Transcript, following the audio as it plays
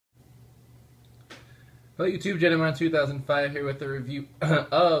Hello YouTube, Gentleman 2005 here with a review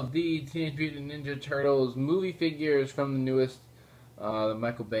of the Teenage Mutant Ninja Turtles movie figures from the newest the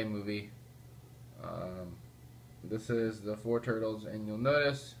Michael Bay movie. This is the 4 turtles, and you'll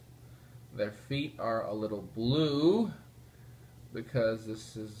notice their feet are a little blue because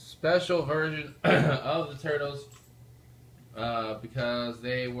this is a special version of the turtles because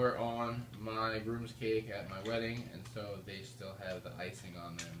they were on my groom's cake at my wedding, and so they still have the icing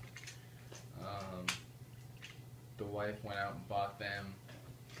on them. The wife went out and bought them,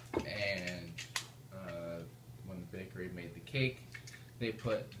 and when the bakery made the cake, they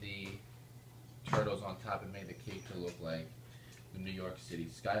put the turtles on top and made the cake to look like the New York City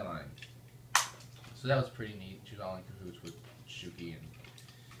skyline. So that was pretty neat. She was all in cahoots with Shuki, and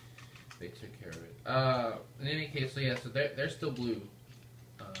they took care of it. In any case, so yeah, so they're still blue.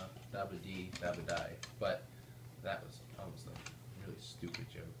 Dabba-dee, dabba-die. But that was a really stupid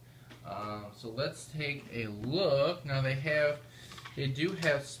joke. So let's take a look. Now they do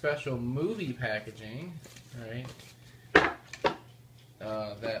have special movie packaging, right?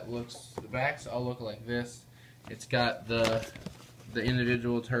 The backs all look like this. It's got the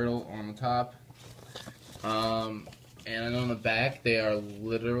individual turtle on the top, and on the back they are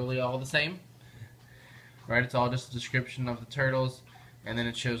literally all the same, right? It's all just a description of the turtles, and then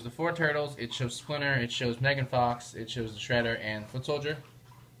it shows the 4 turtles. It shows Splinter, it shows Megan Fox, it shows the Shredder and Foot Soldier.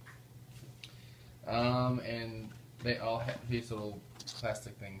 And they all have these little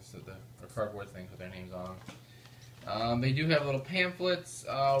plastic things, or cardboard things with their names on. They do have little pamphlets.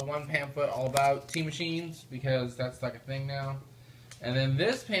 One pamphlet all about Tea Machines, because that's like a thing now. And then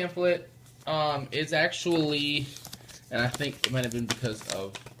this pamphlet is actually, and I think it might have been because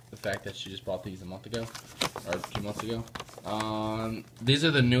of the fact that she just bought these a month ago, or 2 months ago. These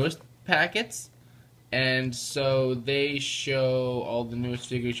are the newest packets. And so they show all the newest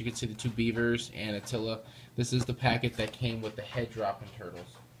figures. You can see the 2 beavers and Attila. This is the packet that came with the head dropping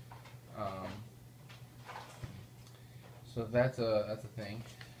turtles. So that's a thing.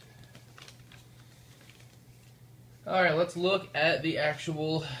 All right, let's look at the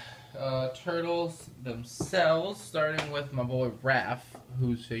actual turtles themselves. Starting with my boy Raph,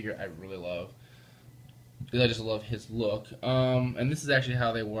 whose figure I really love because I just love his look. And this is actually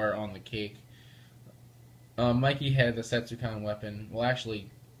how they were on the cake. Mikey had the setsukan weapon. Well, actually,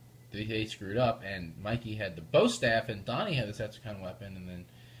 they screwed up, and Mikey had the bow staff, and Donnie had the setsukan weapon, and then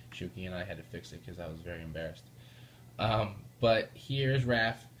Shuki and I had to fix it because I was very embarrassed. But here's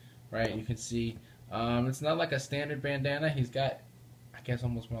Raph, right? You can see it's not like a standard bandana. He's got, I guess,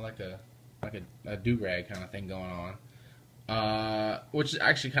 almost more like a do-rag kind of thing going on, which is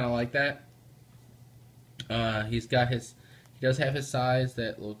actually kind of like that. He does have his sides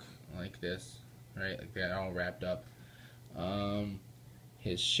that look like this. Right, like that, all wrapped up.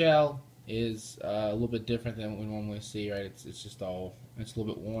 His shell is a little bit different than what we normally see. Right, it's just all, it's a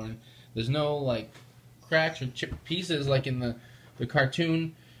little bit worn. There's no like cracks or chipped pieces like in the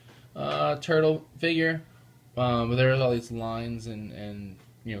cartoon turtle figure, but there's all these lines and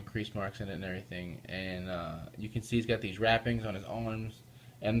crease marks in it and everything. And you can see he's got these wrappings on his arms,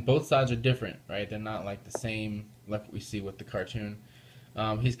 and both sides are different. Right, they're not like the same like we see with the cartoon.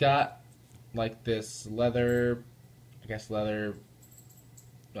 He's got like this leather, I guess leather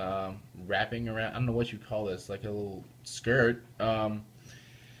wrapping around, I don't know what you call this, like a little skirt,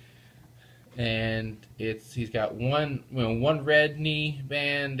 and he's got one red knee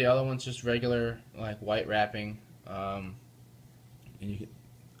band, the other one's just regular like white wrapping, and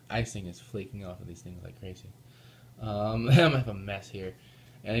icing is flaking off of these things like crazy. I'm gonna have a mess here,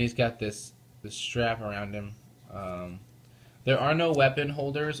 and he's got this strap around him. There are no weapon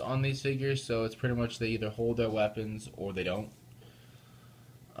holders on these figures, so it's pretty much they either hold their weapons or they don't.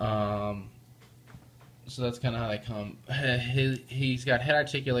 So that's kind of how they come. He's got head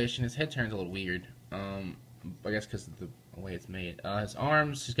articulation. His head turns a little weird, I guess because of the way it's made. His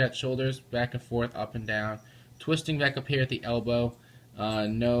arms, he's got shoulders back and forth, up and down, twisting back up here at the elbow.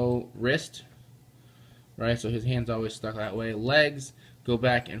 No wrist, right? So his hand's always stuck that way. Legs go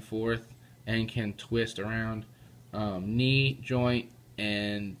back and forth and can twist around. Knee joint,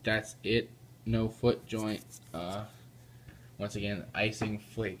 and that's it. No foot joint. Once again, icing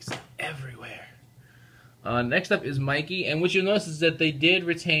flakes everywhere. Next up is Mikey, and what you'll notice is that they did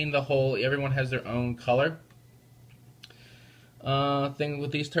retain the whole everyone has their own color thing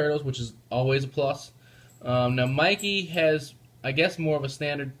with these turtles, which is always a plus. Now Mikey has, I guess, more of a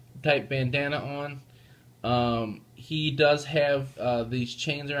standard type bandana on. He does have these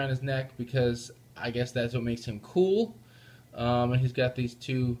chains around his neck because I guess that's what makes him cool. And he's got these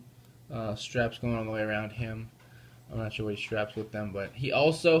 2 straps going all the way around him. I'm not sure what he straps with them, but he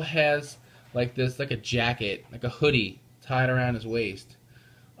also has like this, like a jacket, like a hoodie tied around his waist.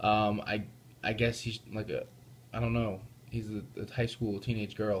 I guess he's like a, I don't know, he's a high school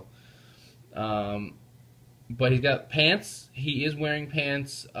teenage girl. But he's got pants. He is wearing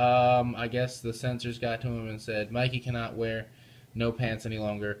pants. I guess the censors got to him and said Mikey cannot wear no pants any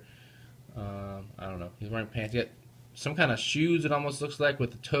longer. I don't know. He's wearing pants. He got some kind of shoes, it almost looks like,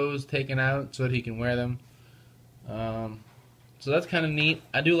 with the toes taken out so that he can wear them. So that's kind of neat.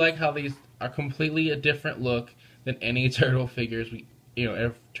 I do like how these are completely a different look than any turtle figures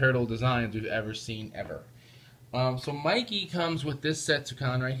turtle designs we've ever seen ever. So Mikey comes with this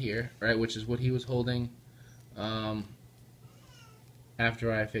setsukan right here, right, which is what he was holding.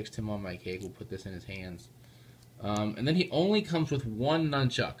 After I fixed him on my cake, we'll put this in his hands. And then he only comes with one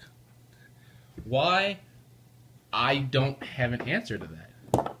nunchuck. Why? I don't have an answer to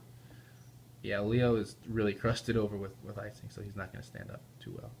that. Yeah, Leo is really crusted over with icing, so he's not going to stand up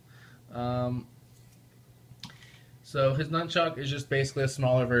too well. So his nunchuck is just basically a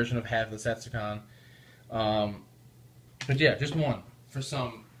smaller version of half the setsukan. But yeah, just one for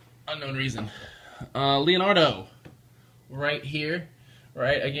some unknown reason. Leonardo, right here,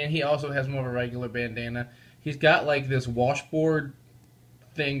 right? Again, he also has more of a regular bandana. He's got like this washboard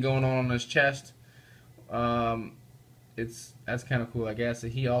thing going on his chest. That's kind of cool, I guess.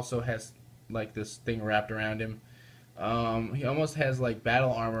 He also has like this thing wrapped around him. He almost has like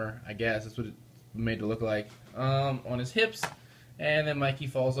battle armor, I guess. That's what it's made to look like. On his hips, and then Mikey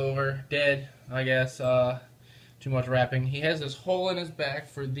falls over, dead, I guess. Too much wrapping. He has this hole in his back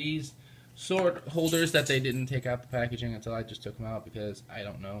for these sword holders that they didn't take out the packaging until I just took them out because I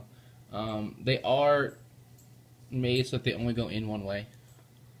don't know. They are made so that they only go in one way.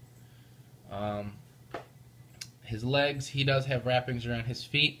 His legs, he does have wrappings around his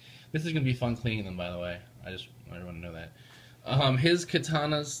feet. This is going to be fun cleaning them, by the way. I just want everyone to know that. His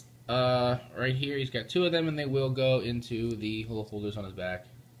katanas, right here, he's got two of them, and they will go into the little holders on his back.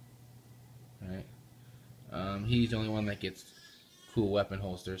 Alright. He's the only one that gets cool weapon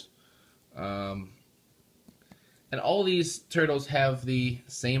holsters. And all these turtles have the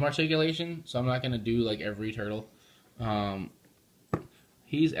same articulation, so I'm not going to do like every turtle.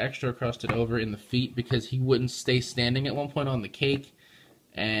 He's extra crusted over in the feet because he wouldn't stay standing at one point on the cake,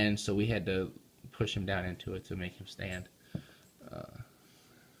 and so we had to push him down into it to make him stand.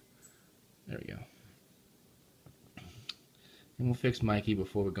 There we go. And we'll fix Mikey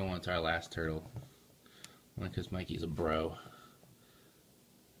before we go on to our last turtle, because Mikey's a bro.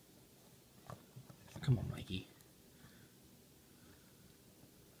 Come on, Mikey.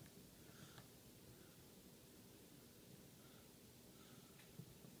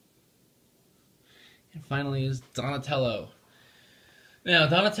 And finally is Donatello. Now,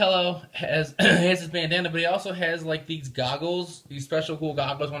 Donatello has his bandana, but he also has like these goggles, these special cool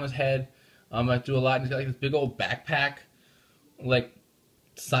goggles on his head. That do a lot. And he's got like this big old backpack, like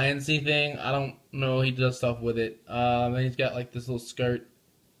science-y thing. I don't know. He does stuff with it. And he's got like this little skirt,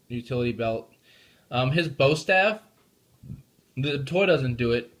 utility belt. His bow staff, the toy doesn't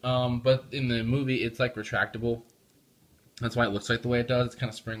do it, but in the movie it's like retractable. That's why it looks like the way it does. It's kind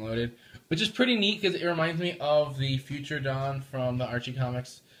of spring-loaded, which is pretty neat because it reminds me of the Future Don from the Archie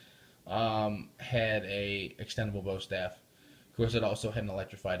comics. Had a extendable bow staff. Of course, it also had an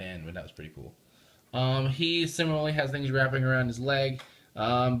electrified end, but that was pretty cool. He similarly has things wrapping around his leg.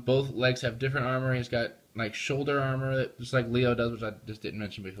 Both legs have different armor. He's got like shoulder armor, that, just like Leo does, which I just didn't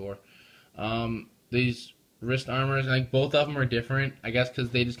mention before. These wrist armors, I think both of them are different. I guess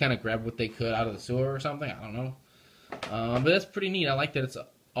because they just kind of grabbed what they could out of the sewer or something. I don't know. But that's pretty neat. I like that it's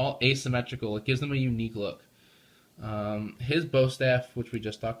all asymmetrical. It gives them a unique look. His bow staff, which we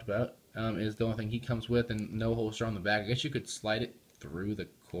just talked about, is the only thing he comes with, and no holster on the back. I guess you could slide it through the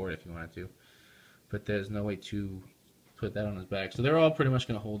cord if you wanted to, but there's no way to put that on his back. So they're all pretty much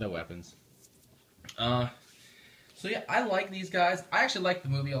going to hold their weapons. So yeah, I like these guys. I actually like the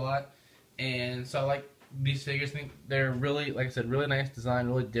movie a lot, and so I like these figures. I think they're really, like I said, really nice design,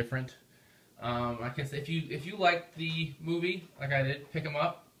 really different. I can say if you like the movie, like I did, pick them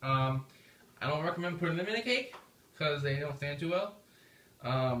up. I don't recommend putting them in a cake because they don't stand too well.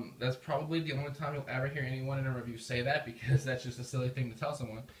 That's probably the only time you'll ever hear anyone in a review say that, because that's just a silly thing to tell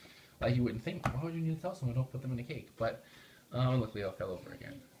someone. Like, you wouldn't think, why would you need to tell someone don't put them in a cake? But look, Leo fell over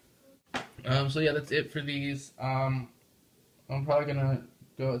again. So yeah, that's it for these. I'm probably gonna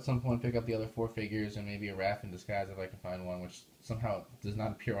go at some point pick up the other 4 figures and maybe a Raph in disguise if I can find one, which somehow does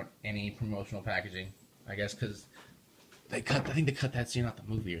not appear on any promotional packaging. I guess because I think they cut that scene out the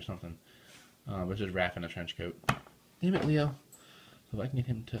movie or something. Which is Raph in a trench coat. Damn it, Leo. So if I can get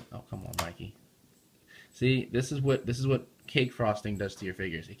him to... Oh, come on, Mikey. See, this is what cake frosting does to your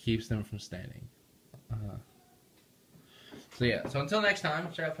figures. It keeps them from standing. So yeah. So until next time,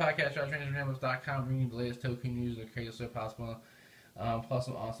 check out the podcast, RangersRambles.com. Reading the latest token news, the craziest way possible. Plus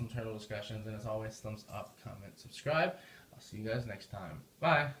some awesome turtle discussions, and as always, thumbs up, comment, subscribe. I'll see you guys next time.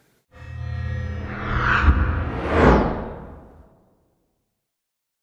 Bye.